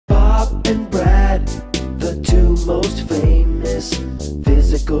most famous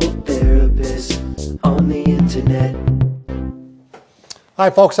physical therapist on the internet. Hi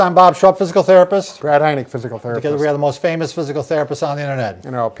folks, I'm Bob Schrupp, physical therapist. Brad Heineck, physical therapist. Together we are the most famous physical therapists on the internet.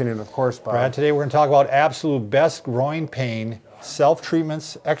 In our opinion, of course, Bob. Brad, today we're going to talk about absolute best groin pain,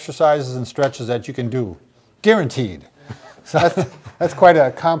 self-treatments, exercises, and stretches that you can do. Guaranteed. That's quite a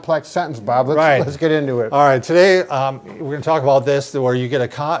complex sentence, Bob. Let's get into it. All right, today we're going to talk about this, where you get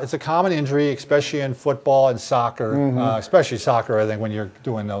it's a common injury, especially in football and soccer, especially soccer, I think, when you're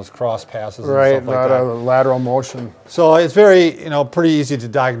doing those cross passes and stuff like that. Right, a lot of lateral motion. So it's very, pretty easy to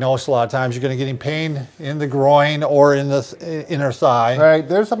diagnose a lot of times. You're going to get pain in the groin or in the inner thigh. Right,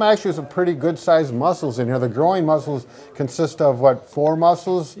 there's actually some pretty good-sized muscles in here. The groin muscles consist of, what, 4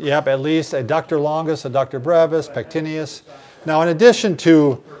 muscles? Yep, at least adductor longus, adductor brevis, pectineus. Now, in addition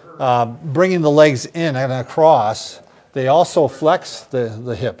to bringing the legs in and across, they also flex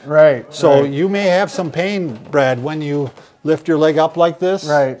the hip. Right. So right. you may have some pain, Brad, when you lift your leg up like this.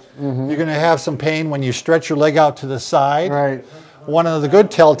 Right. You're going to have some pain when you stretch your leg out to the side. Right. One of the good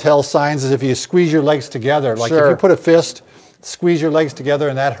telltale signs is if you squeeze your legs together. Like if you put a fist, squeeze your legs together,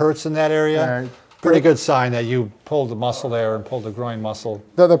 and that hurts in that area. Right. Pretty good sign that you pulled the muscle there and pulled the groin muscle.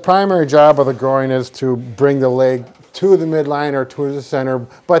 The primary job of the groin is to bring the leg to the midline or to the center,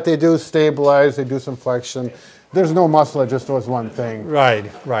 but they do stabilize, they do some flexion. There's no muscle that just does one thing.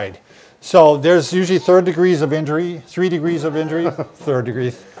 Right, right. So there's usually 3 degrees of injury, 3 degrees of injury,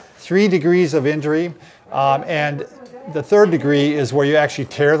 3 degrees of injury, and the 3rd degree is where you actually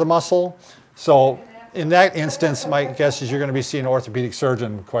tear the muscle. So in that instance, my guess is you're going to be seeing an orthopedic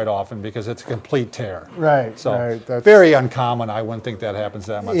surgeon quite often because it's a complete tear. Right. So right. That's very uncommon. I wouldn't think that happens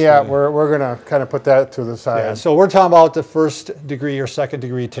that much. Yeah, we're going to kind of put that to the side. Yeah, so we're talking about the 1st degree or 2nd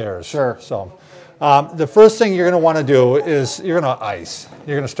degree tears. Sure. So the first thing you're going to want to do is you're going to ice.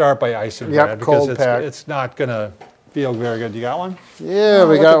 You're going to start by icing, Brad, because it's not going to feel very good. You got one? Yeah,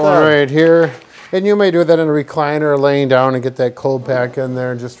 we got one right here. And you may do that in a recliner or laying down and get that cold pack in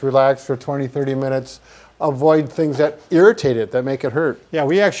there and just relax for 20, 30 minutes. Avoid things that irritate it, that make it hurt. Yeah,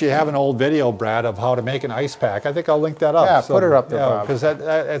 we actually have an old video, Brad, of how to make an ice pack. I think I'll link that up. Yeah, put it up there, Bob. Because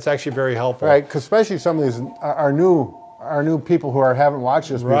that's actually very helpful. Right, because especially some of these are new people who haven't watched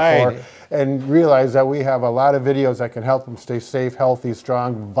this before and realize that we have a lot of videos that can help them stay safe, healthy,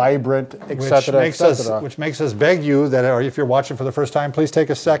 strong, vibrant, etc., etc. Which makes us beg you that, or if you're watching for the first time, please take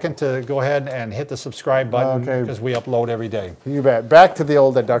a second to go ahead and hit the subscribe button because we upload every day. You bet. Back to the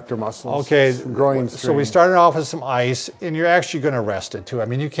old adductor muscles. Okay, groin so we started off with some ice, and you're actually going to rest it too. I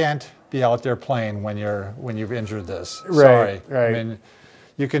mean, you can't be out there playing when you've injured this. Right. Sorry. I mean,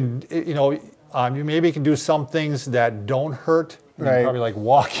 you can, you maybe can do some things that don't hurt. Probably like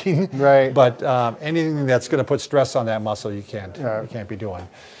walking. Right. But anything that's going to put stress on that muscle, you can't be doing.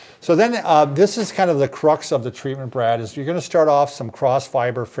 So then this is kind of the crux of the treatment, Brad, is you're going to start off some cross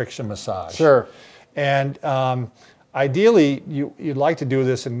fiber friction massage. Sure. And ideally, you'd like to do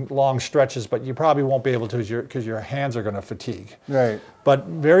this in long stretches, but you probably won't be able to because your hands are going to fatigue. Right. But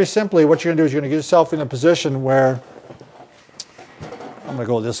very simply, what you're going to do is you're going to get yourself in a position where, I'm going to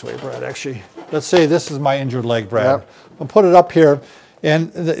go this way, Brad, actually. Let's say this is my injured leg, Brad. Yep. I'll put it up here,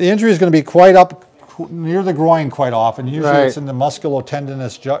 and the injury is going to be quite up near the groin quite often. Usually it's in the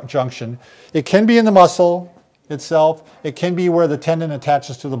musculotendinous junction. It can be in the muscle itself. It can be where the tendon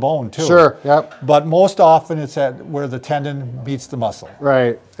attaches to the bone too. Sure, yep. But most often it's at where the tendon meets the muscle.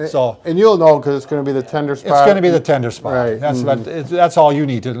 Right. So, and you'll know because it's going to be the tender spot. It's going to be the tender spot. Right. That's all you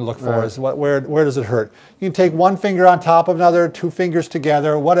need to look for is where does it hurt. You can take one finger on top of another, 2 fingers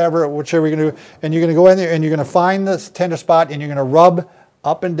together, whichever you're going to do, and you're going to go in there and you're going to find this tender spot and you're going to rub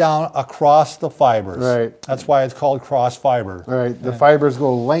up and down across the fibers. Right. That's why it's called cross fiber. Right. The fibers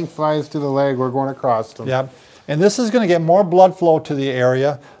go lengthwise to the leg. We're going across them. Yep. And this is going to get more blood flow to the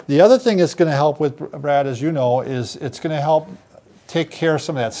area. The other thing it's going to help with, Brad, as you know, is it's going to help take care of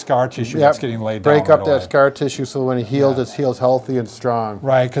some of that scar tissue that's getting laid down. Break up that scar tissue so when it heals, it heals healthy and strong.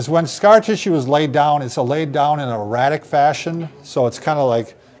 Right, because when scar tissue is laid down, it's laid down in an erratic fashion, so it's kind of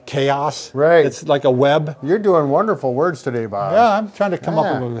like chaos. Right. It's like a web. You're doing wonderful words today, Bob. Yeah, I'm trying to come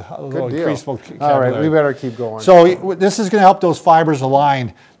up with a little increased vocabulary. All right, we better keep going. So this is going to help those fibers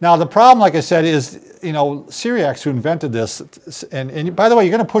align. Now the problem, like I said, is celiacs who invented this, and by the way,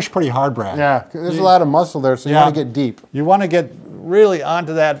 you're going to push pretty hard, Brad. Yeah, there's a lot of muscle there, so you want to get deep. You want to get really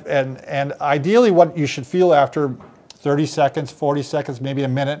onto that, and ideally what you should feel after 30 seconds, 40 seconds, maybe a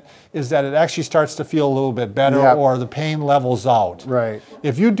minute, is that it actually starts to feel a little bit better or the pain levels out. Right.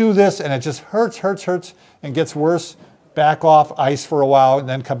 If you do this and it just hurts, and gets worse, back off, ice for a while, and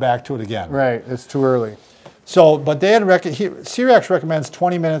then come back to it again. Right, it's too early. So, but they had celiacs recommends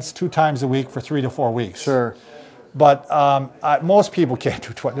 20 minutes 2 times a week for 3 to 4 weeks. Sure. But most people can't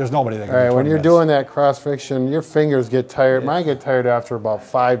do 20. There's nobody that can do 20 When you're minutes. doing that cross-fiction, your fingers get tired. Mine get tired after about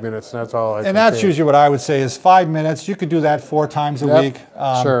 5 minutes, and that's all I can And that's do. usually what I would say is 5 minutes. You could do that 4 times a week.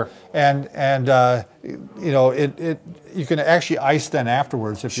 Sure. And you know, you can actually ice then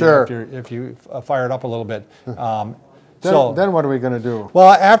afterwards if you fire it up a little bit. Then what are we going to do?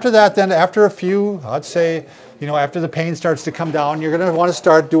 Well, after that, then after a few, I'd say, you know, after the pain starts to come down, you're going to want to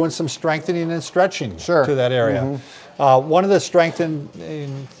start doing some strengthening and stretching to that area. One of the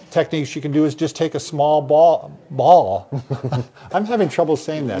strengthening techniques you can do is just take a small ball. I'm having trouble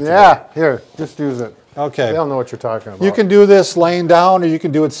saying that today. Here, just use it. Okay. They don't know what you're talking about. You can do this laying down, or you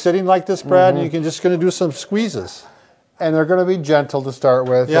can do it sitting like this, Brad, and you can just going to do some squeezes. And they're going to be gentle to start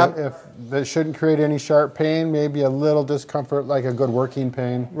with. Yep. If they shouldn't create any sharp pain, maybe a little discomfort, like a good working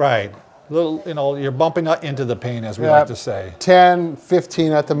pain. Right. Little, you know, you're bumping up into the pain, as we like to say. 10,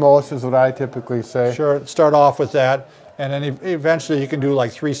 15 at the most is what I typically say. Sure. Start off with that, and then eventually you can do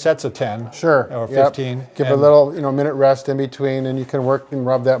like 3 sets of 10. Sure. Or 15. Yep. Give a little, you know, minute rest in between, and you can work and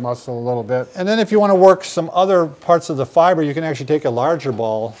rub that muscle a little bit. And then if you want to work some other parts of the fiber, you can actually take a larger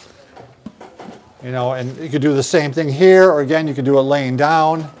ball. You know, and you could do the same thing here, or again, you could do it laying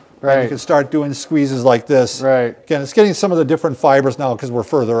down. Right. And you can start doing squeezes like this. Right. Again, it's getting some of the different fibers now because we're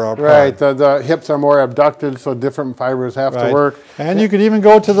further up. Right. The hips are more abducted, so different fibers have to work. And you could even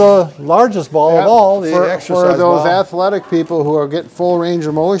go to the largest ball of all, the exercise for those ball. athletic people who are getting full range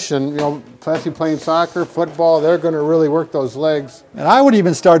of motion, you know, especially playing soccer, football, they're going to really work those legs. And I would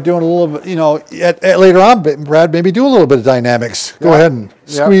even start doing a little bit, you know, later on, Brad, maybe do a little bit of dynamics. Go ahead and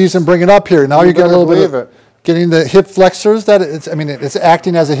squeeze and bring it up here. Now you get a little bit of getting the hip flexors. It's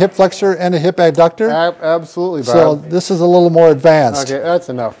acting as a hip flexor and a hip adductor. Absolutely, Bob. So this is a little more advanced. Okay, that's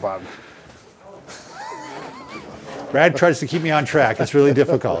enough, Bob. Brad tries to keep me on track. It's really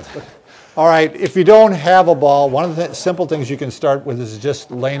difficult. All right, if you don't have a ball, one of the simple things you can start with is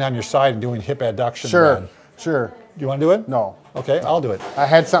just laying on your side and doing hip adduction. Sure, Brad. sure. Do you want to do it? No. Okay, I'll do it. I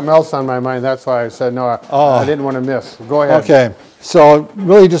had something else on my mind. One I said no. I didn't want to miss. Go ahead. Okay, so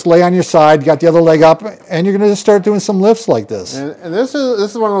really just lay on your side, got the other leg up, and you're going to just start doing some lifts like this. And this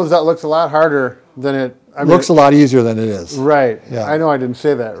is one of those that looks a lot harder than it. Looks a lot easier than it is. Right. Yeah. I know I didn't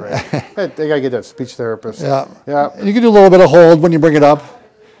say that right. They got to get that speech therapist. Yeah. Yeah. And you can do a little bit of hold when you bring it up.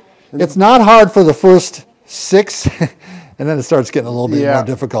 It's not hard for the first 6, and then it starts getting a little bit more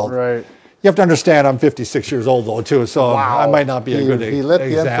difficult. Right. You have to understand I'm 56 years old, though, too, so I might not be a good example. He let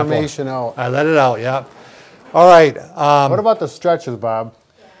the information out. I let it out, yeah. All right. What about the stretches, Bob?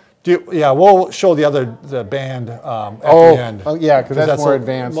 We'll show the band at the end. Oh, yeah, because that's more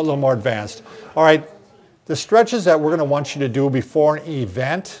advanced. A little more advanced. All right. The stretches that we're going to want you to do before an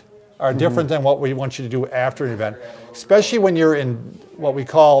event are different than what we want you to do after an event, especially when you're in what we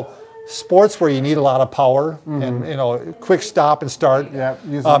call sports where you need a lot of power and, you know, quick stop and start. Yeah,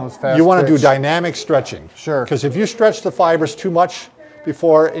 using those fast you want to do twitch. Dynamic stretching. Sure. Because if you stretch the fibers too much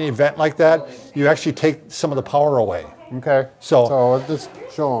before an event like that, you actually take some of the power away. Okay. So just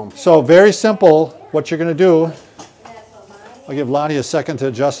show them. So very simple, what you're going to do, I'll give Lonnie a second to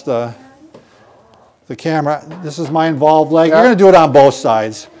adjust the camera. This is my involved leg. You're going to do it on both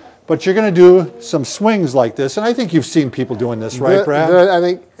sides. But you're going to do some swings like this, and I think you've seen people doing this, right, Brad? I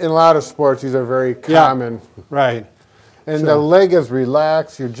think in a lot of sports these are very common. Right. And the leg is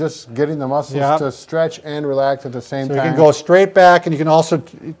relaxed. You're just getting the muscles to stretch and relax at the same time. You can go straight back, and you can also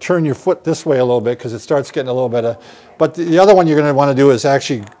turn your foot this way a little bit because it starts getting a little bit of. But the other one you're going to want to do is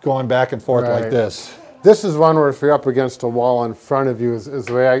actually going back and forth like this. This is one where if you're up against a wall in front of you is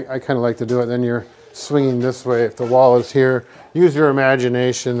the way I kind of like to do it. Then you're swinging this way. If the wall is here, use your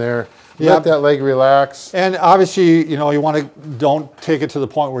imagination there. Let that leg relax. And obviously, you know, you want to don't take it to the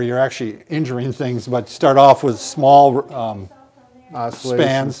point where you're actually injuring things, but start off with small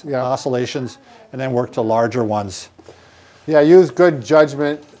spans, oscillations, and then work to larger ones. Yeah, use good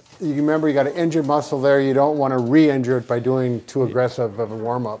judgment. You remember you got an injured muscle there. You don't want to re-injure it by doing too aggressive of a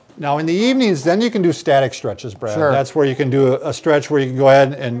warm-up. Now in the evenings, then you can do static stretches, Brad. Sure. That's where you can do a stretch where you can go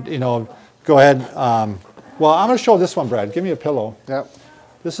ahead and, you know, well, I'm going to show this one, Brad. Give me a pillow. Yep.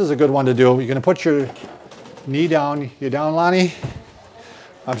 This is a good one to do. You're going to put your knee down. You down, Lonnie?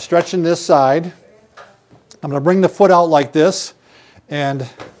 I'm stretching this side. I'm going to bring the foot out like this. And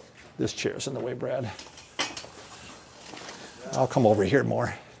this chair's in the way, Brad. I'll come over here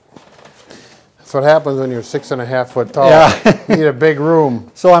more. That's what happens when you're 6.5 foot tall. Yeah. You need a big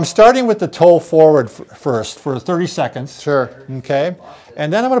room. So I'm starting with the toe forward first for 30 seconds. Sure. Okay.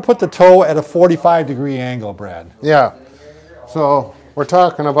 And then I'm going to put the toe at a 45-degree angle, Brad. Yeah. So we're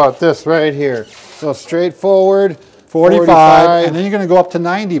talking about this right here. So straight forward, 45, and then you're going to go up to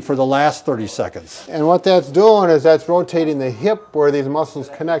 90 for the last 30 seconds. And what that's doing is that's rotating the hip where these muscles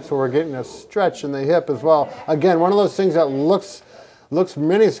connect, so we're getting a stretch in the hip as well. Again, one of those things that looks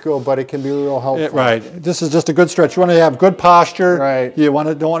minuscule, but it can be real helpful. Right. This is just a good stretch. You want to have good posture. Right. You don't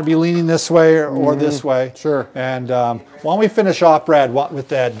want to be leaning this way or this way. Sure. And why don't we finish off, Brad, with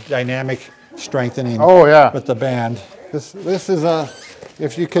that dynamic strengthening with the band. This is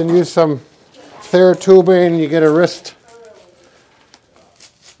if you can use some therapy, you get a wrist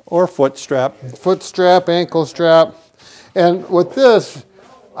or foot strap, ankle strap, and with this,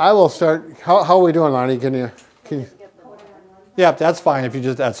 I will start. How are we doing, Lonnie? Can you? Yeah, that's fine. If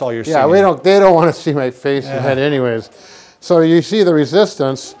you that's all you're seeing. Yeah, they don't want to see my face and head, anyways. So you see the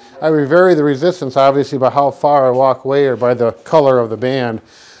resistance. I will vary the resistance obviously by how far I walk away or by the color of the band,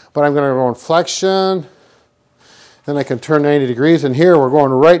 but I'm going to go in flexion. Then I can turn 90 degrees, and here we're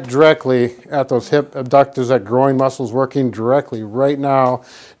going right directly at those hip abductors, that groin muscles working directly right now.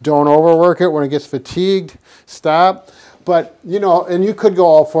 Don't overwork it. When it gets fatigued, stop. But, and you could go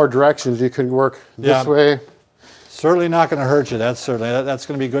all 4 directions. You could work this way. Certainly not going to hurt you. That's going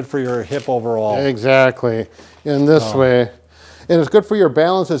to be good for your hip overall. Exactly. In this way. And it's good for your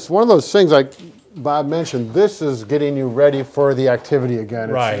balance. It's one of those things like Bob mentioned, this is getting you ready for the activity again.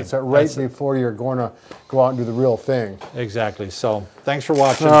 It's right before you're going to go out and do the real thing. Exactly. So thanks for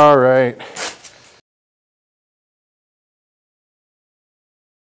watching. All right.